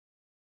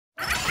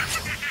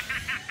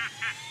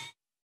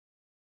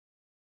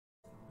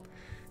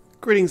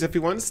Greetings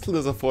everyone,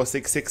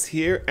 Slizzle466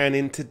 here, and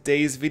in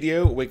today's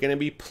video we're going to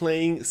be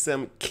playing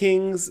some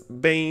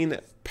Kingsbane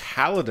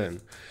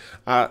Paladin.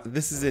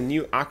 This is a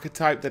new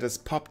archetype that has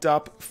popped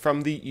up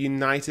from the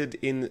United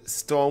in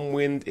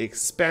Stormwind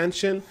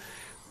expansion.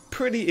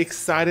 Pretty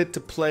excited to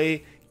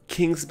play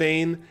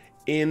Kingsbane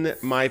in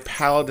my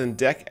Paladin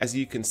deck, as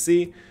you can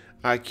see.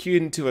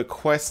 Queued into a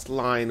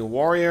questline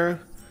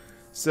warrior.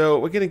 So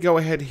we're going to go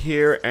ahead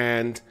here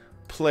and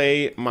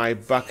play my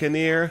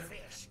Buccaneer,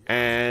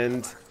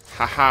 and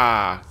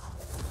haha,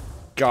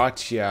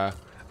 gotcha,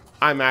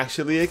 I'm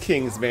actually a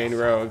Kingsbane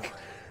rogue.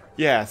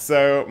 Yeah,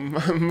 so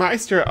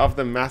Meister of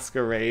the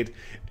Masquerade,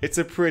 it's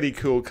a pretty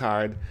cool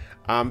card.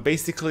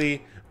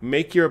 Basically,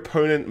 make your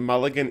opponent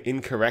mulligan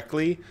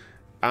incorrectly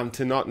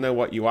to not know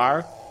what you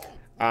are.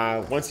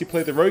 Once you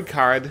play the rogue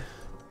card,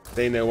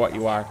 they know what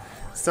you are.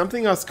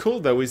 Something else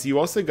cool though is you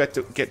also get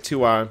to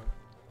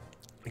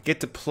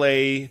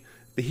play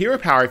the hero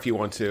power if you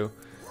want to,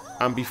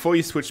 before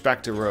you switch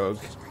back to rogue.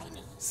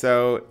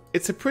 So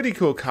it's a pretty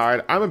cool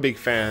card. I'm a big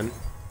fan.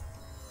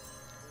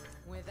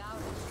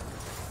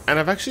 And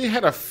I've actually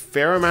had a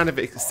fair amount of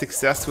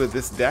success with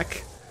this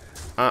deck.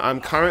 I'm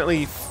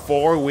currently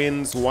 4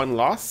 wins, 1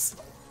 loss.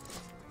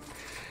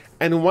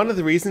 And one of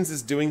the reasons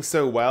it's doing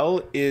so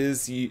well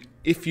is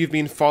if you've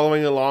been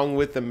following along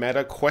with the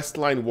meta,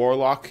 Questline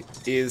Warlock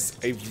is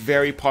a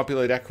very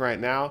popular deck right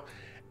now.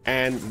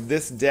 And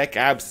this deck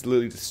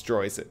absolutely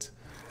destroys it.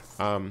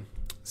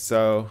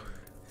 So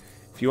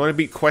if you want to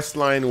beat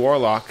Questline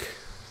Warlock,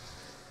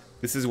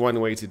 this is one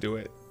way to do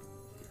it.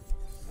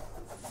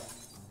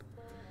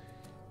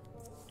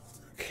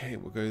 Okay,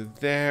 we'll go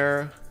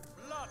there,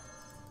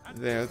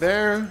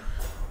 there,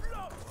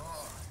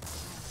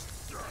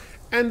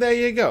 and there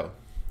you go.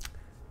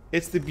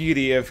 It's the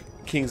beauty of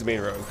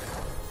Kingsbane Rogue.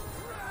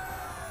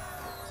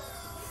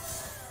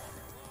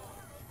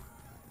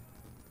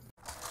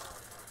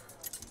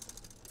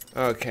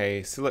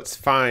 Okay, so let's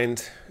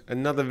find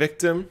another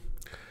victim.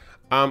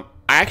 I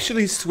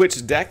actually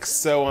switched decks,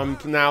 so I'm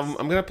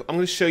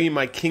gonna show you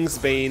my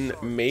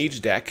Kingsbane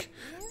Mage deck.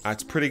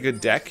 It's a pretty good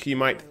deck. You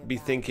might be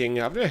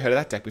thinking, I've never heard of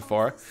that deck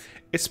before.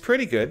 It's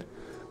pretty good.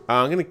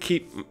 I'm gonna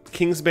keep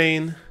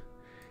Kingsbane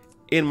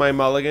in my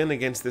mulligan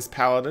against this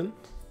Paladin.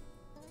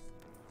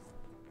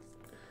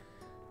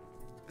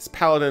 This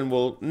Paladin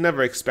will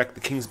never expect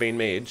the Kingsbane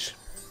Mage.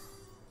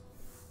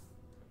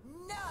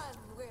 None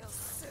will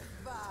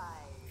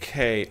survive.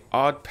 Okay,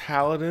 odd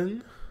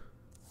Paladin.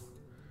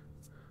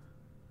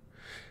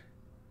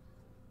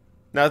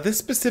 Now this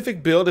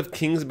specific build of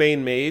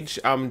Kingsbane Mage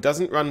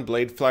doesn't run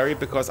Blade Flurry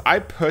because I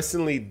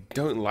personally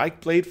don't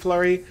like Blade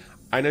Flurry.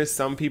 I know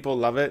some people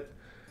love it.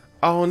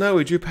 Oh no,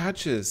 we drew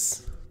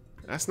patches.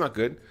 That's not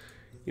good.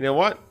 You know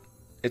what?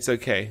 It's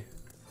okay.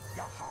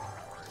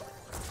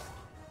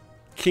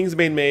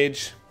 Kingsbane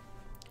Mage.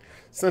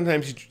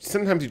 Sometimes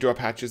you draw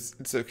patches.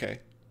 It's okay.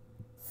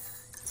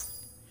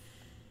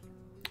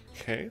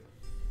 Okay.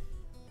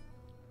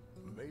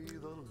 May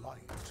the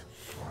light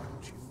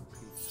grant you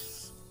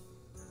peace.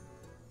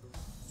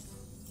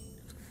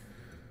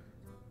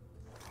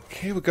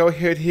 Okay, we'll go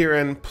ahead here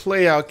and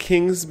play our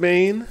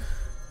Kingsbane.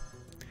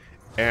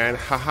 And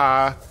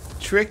haha,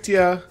 tricked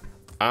ya.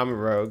 I'm a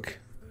rogue.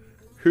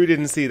 Who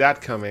didn't see that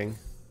coming?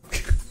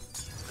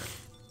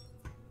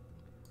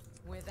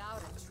 Without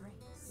a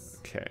trace.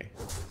 Okay.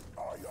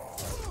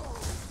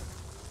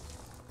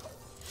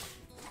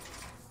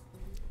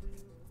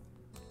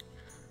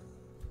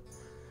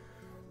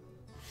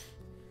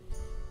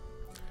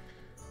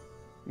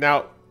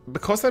 Now,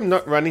 because I'm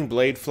not running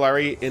Blade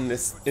Flurry in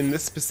this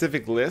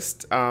specific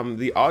list,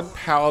 the odd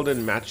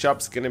Paladin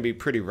matchup's gonna be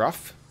pretty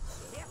rough.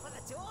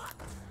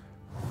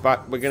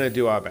 But we're gonna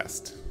do our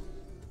best.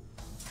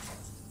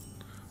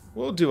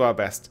 We'll do our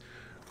best.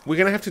 We're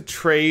gonna have to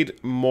trade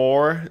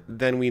more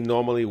than we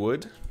normally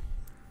would,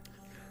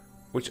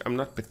 which I'm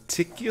not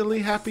particularly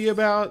happy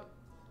about,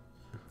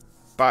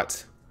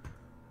 but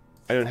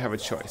I don't have a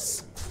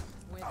choice.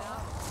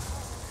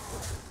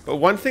 But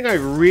one thing I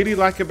really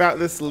like about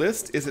this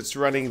list is it's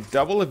running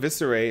double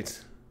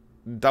Eviscerate,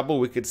 double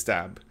Wicked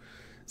Stab.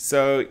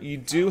 So you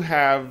do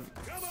have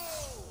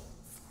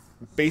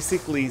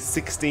basically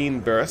 16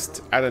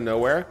 burst out of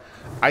nowhere.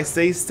 I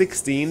say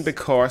 16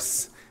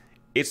 because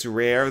it's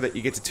rare that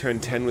you get to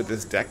turn 10 with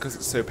this deck because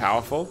it's so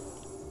powerful.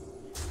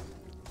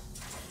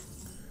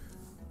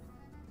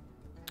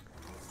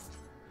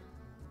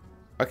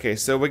 Okay,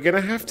 so we're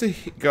gonna have to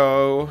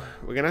go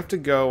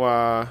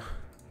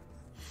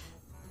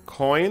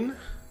coin,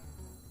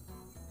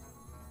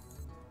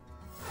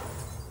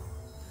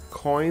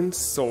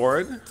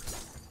 sword,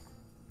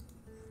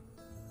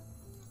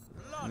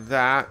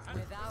 that,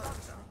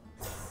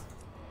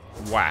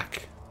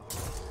 whack.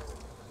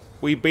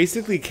 We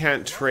basically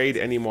can't trade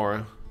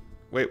anymore.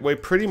 We're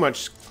pretty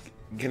much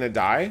gonna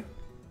die,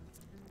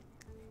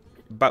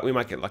 but we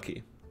might get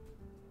lucky.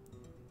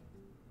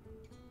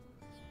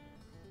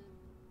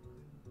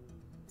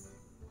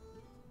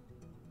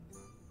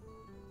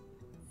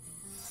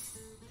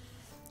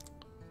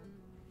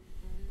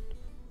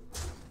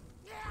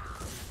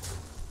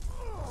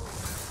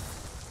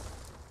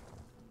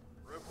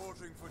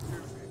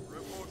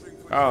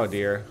 Oh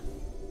dear.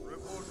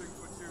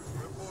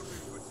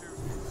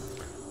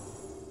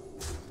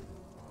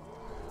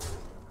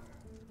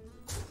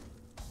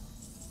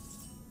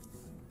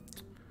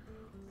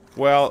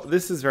 Well,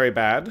 this is very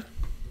bad.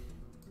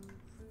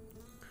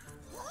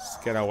 Let's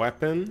get a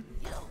weapon.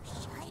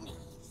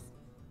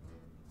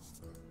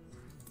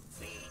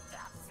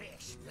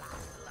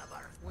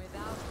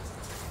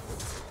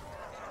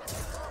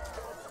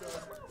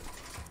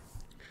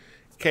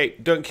 Okay,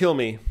 don't kill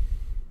me.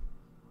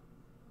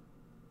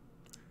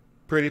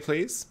 Pretty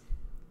please.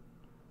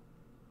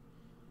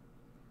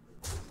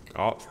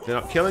 Oh, they're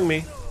not killing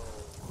me.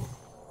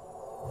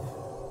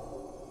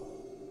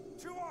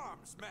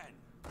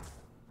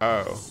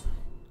 Oh.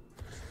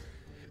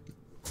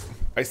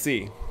 I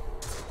see.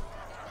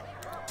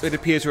 It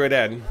appears we're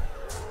dead.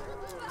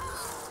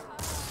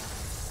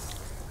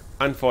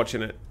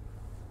 Unfortunate.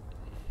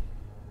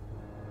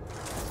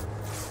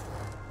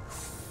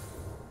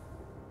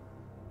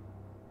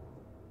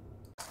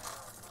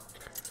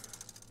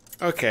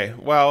 Okay,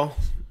 well,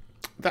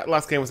 that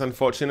last game was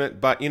unfortunate,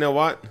 but you know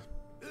what?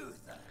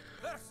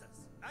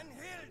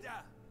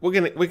 We're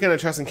gonna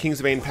try some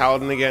Kingsbane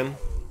Paladin again.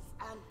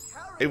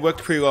 It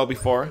worked pretty well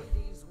before.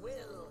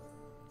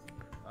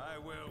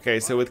 Okay,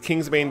 so with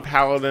Kingsbane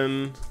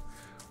Paladin,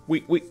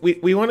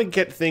 we want to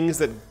get things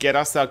that get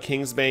us our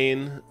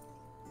Kingsbane.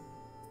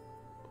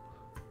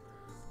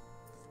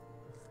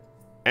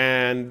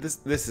 And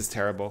this is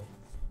terrible.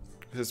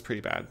 This is pretty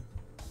bad.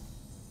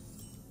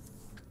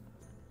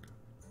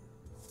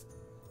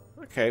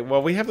 Okay,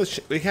 well we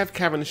have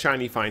Cavern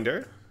Shiny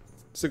Finder.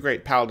 It's a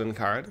great Paladin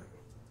card.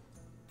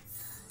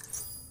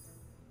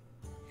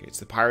 Okay, it's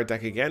the Pirate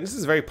deck again. This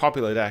is a very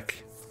popular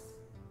deck.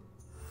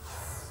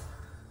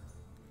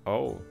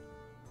 Oh.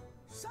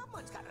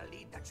 Someone's gotta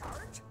lead the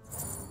charge.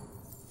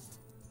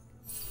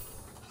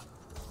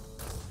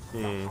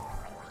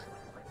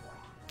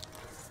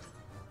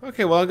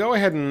 Okay, well I'll go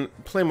ahead and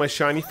play my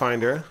Shiny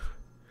Finder.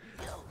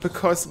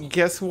 Because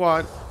guess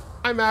what?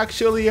 I'm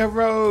actually a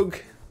rogue!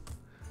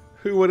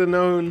 Who would have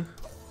known?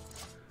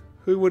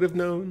 Who would have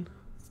known?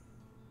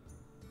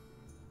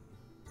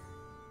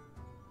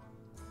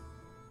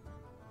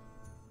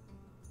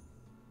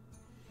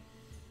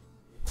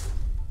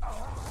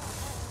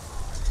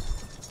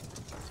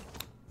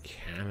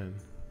 Cannon.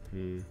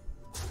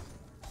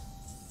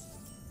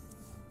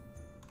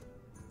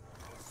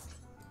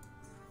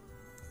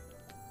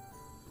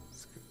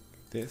 Let's go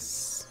with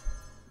this.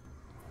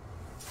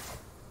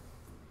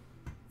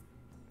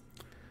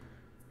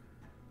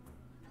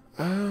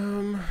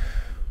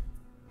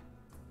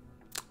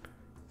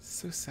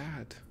 So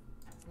sad.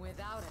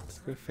 Let's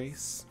go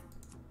face.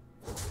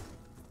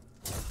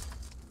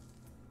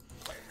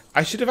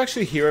 I should have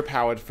actually hero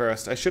powered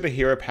first. I should have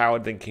hero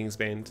powered then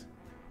Kingsbane.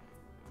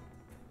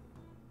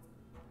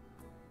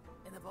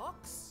 In the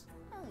box?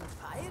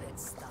 Pirate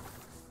stuff.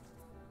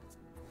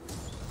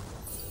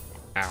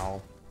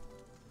 Ow.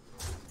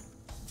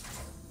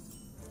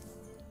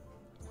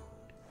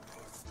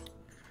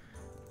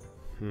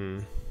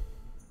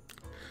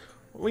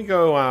 We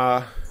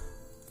go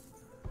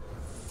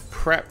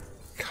prep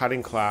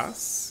cutting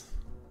class.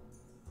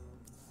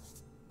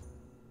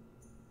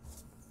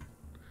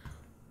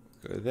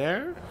 Go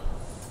there.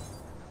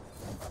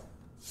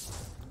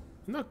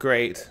 Not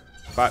great,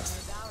 but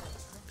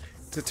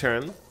it's a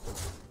turn.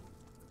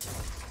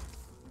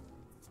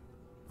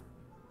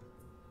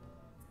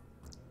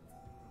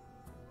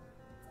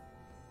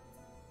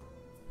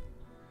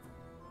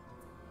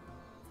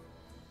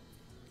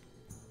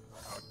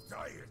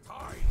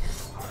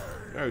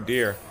 Oh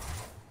dear.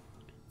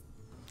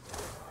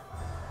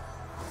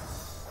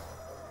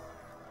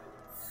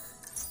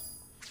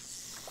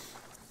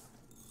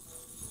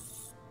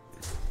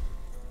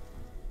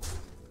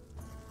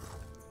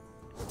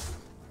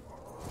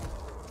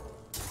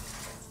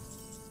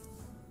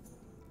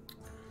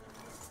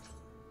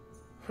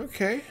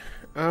 Okay.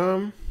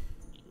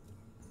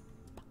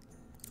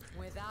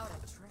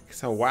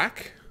 Guess I'll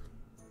whack.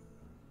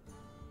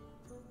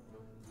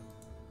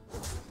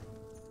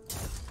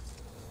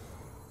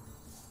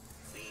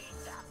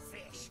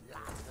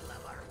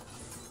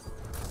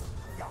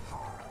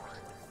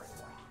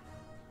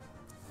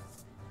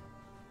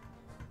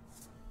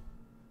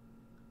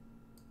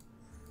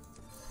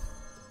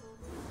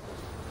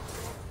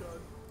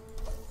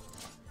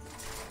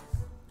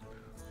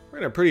 We're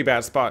in a pretty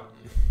bad spot.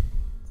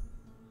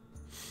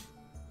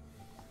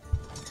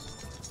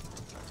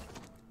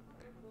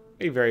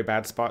 A very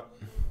bad spot.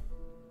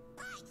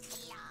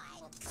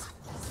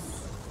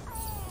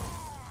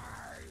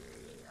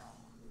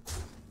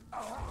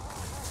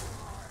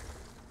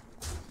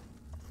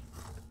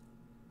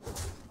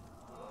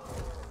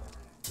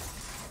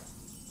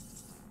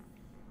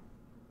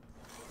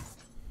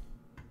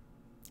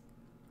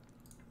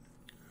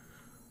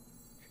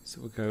 So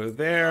we'll go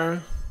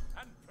there.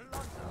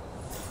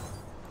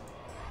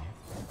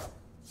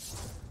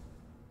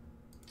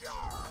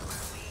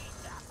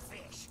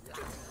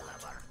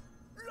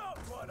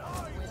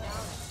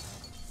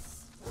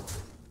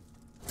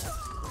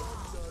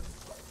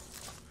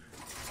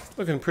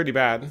 Looking pretty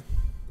bad.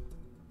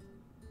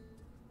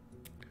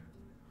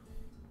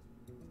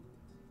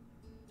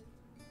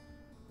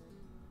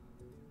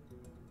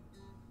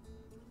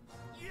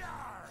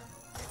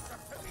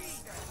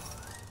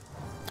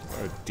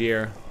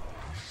 dear.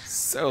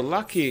 So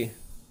lucky.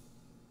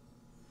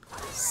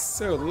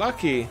 So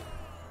lucky.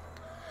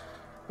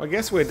 Well, I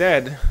guess we're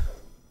dead.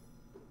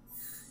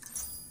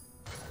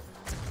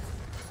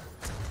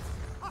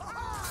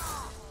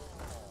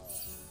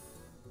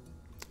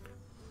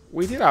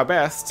 We did our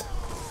best.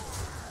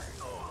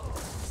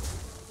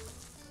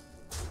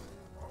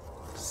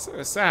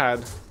 So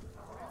sad.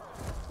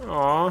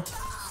 Aww.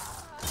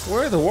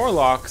 Where are the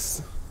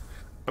warlocks?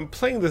 I'm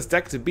playing this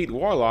deck to beat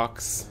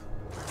warlocks.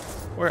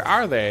 Where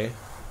are they?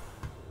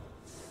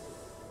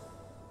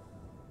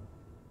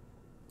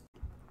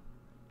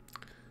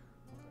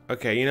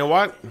 Okay, you know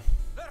what?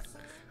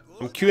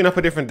 I'm queuing up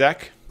a different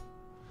deck.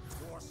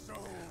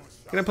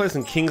 I'm gonna play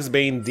some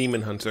Kingsbane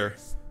Demon Hunter.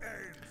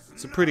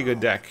 It's a pretty good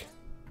deck.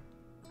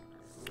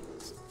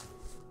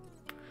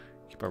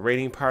 Keep a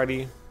raiding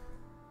party.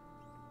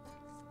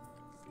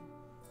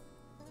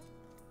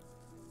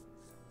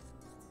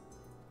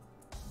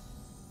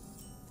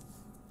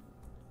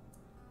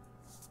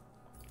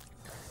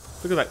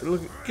 Look at that.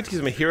 Look, get to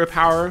use my hero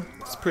power.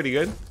 It's pretty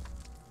good.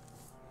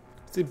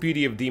 It's the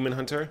beauty of Demon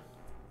Hunter.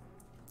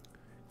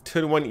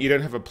 Turn 1, you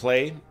don't have a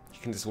play. You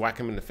can just whack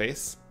him in the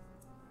face.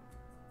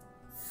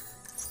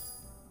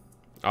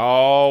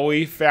 Oh,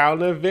 we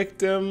found a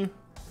victim.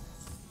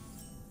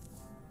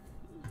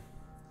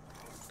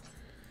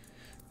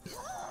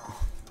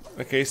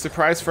 Okay,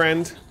 surprise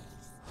friend.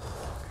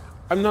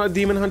 I'm not a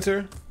Demon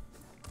Hunter.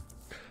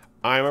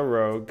 I'm a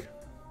rogue.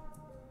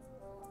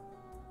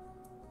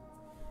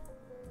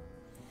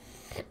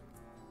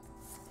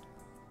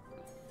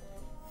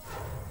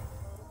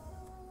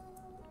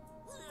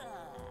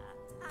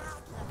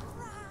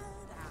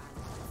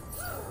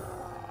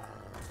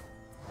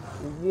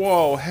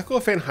 Whoa,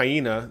 Heckle-Fan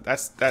Hyena.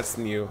 That's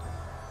new.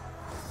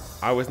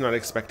 I was not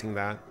expecting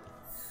that.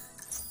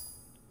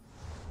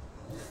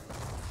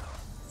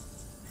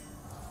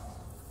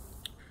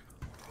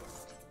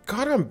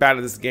 God, I'm bad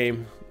at this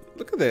game.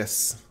 Look at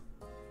this.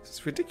 This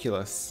is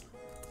ridiculous.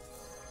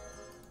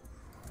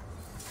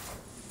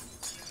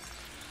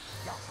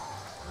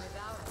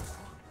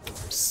 I'm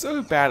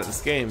so bad at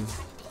this game.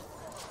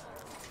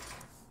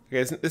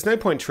 Okay, there's no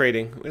point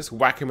trading. We'll just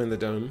whack him in the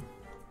dome.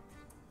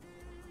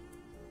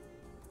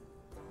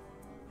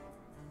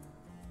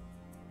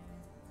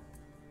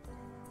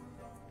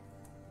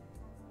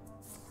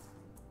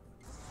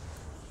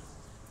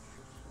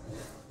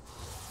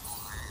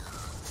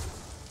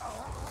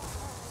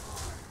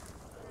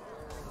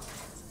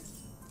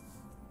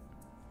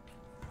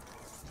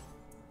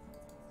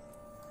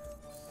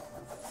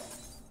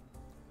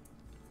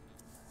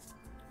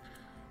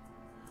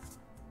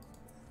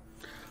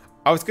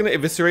 I was gonna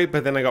eviscerate,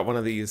 but then I got one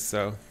of these,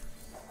 so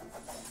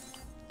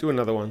do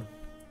another one.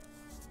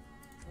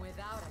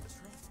 Without a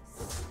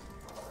trace.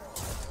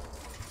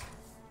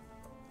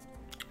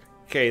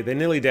 Okay, they're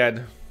nearly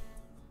dead.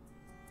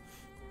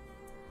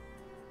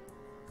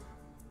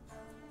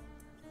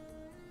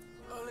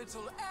 A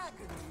little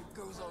agony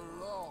goes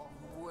a long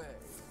way.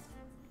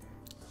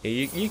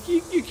 Yeah,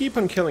 you keep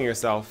on killing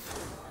yourself.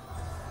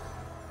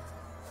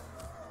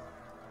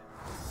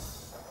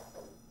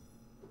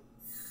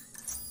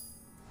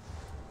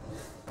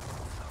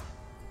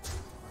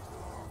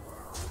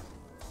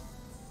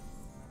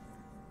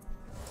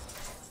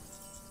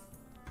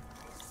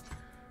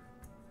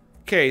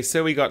 Okay,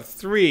 so we got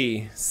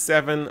 3,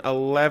 7,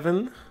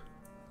 11.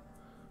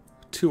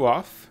 2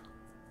 off.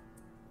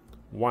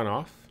 1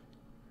 off.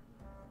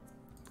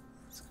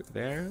 Let's go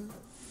there.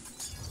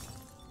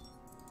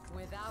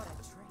 Without a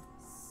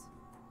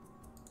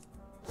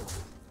trace.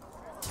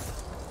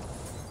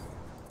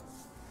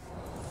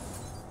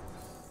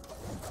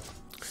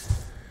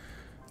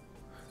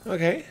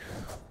 Okay.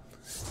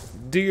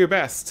 Do your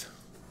best.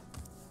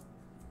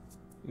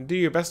 Do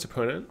your best,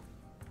 opponent.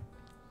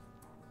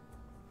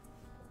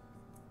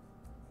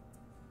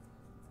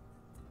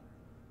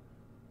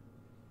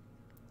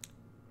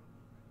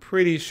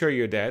 Pretty sure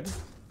you're dead.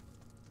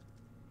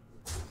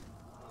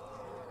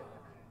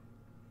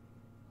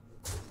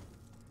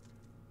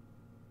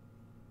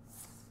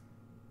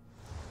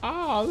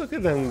 Oh, look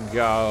at them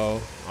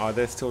go. Oh,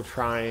 they're still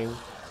trying.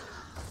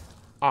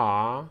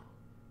 Aw.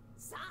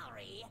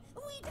 Sorry,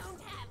 we don't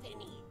have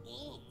any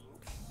ink.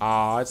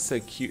 Aw, it's so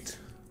cute.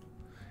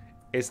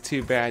 It's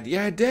too bad.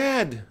 Yeah,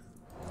 dead!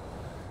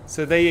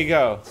 So there you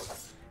go.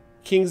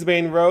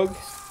 Kingsbane Rogue.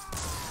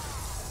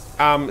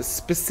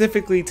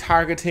 Specifically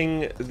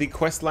targeting the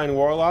questline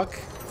Warlock.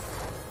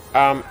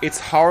 It's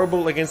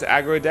horrible against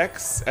aggro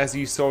decks, as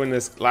you saw in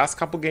this last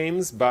couple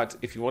games, but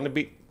if you want to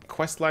beat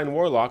questline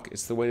Warlock,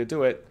 it's the way to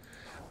do it.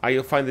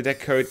 You'll find the deck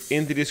code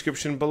in the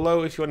description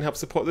below. If you want to help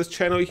support this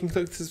channel, you can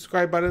click the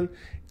subscribe button,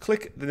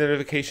 click the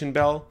notification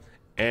bell,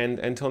 and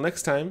until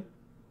next time,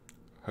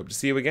 hope to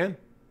see you again.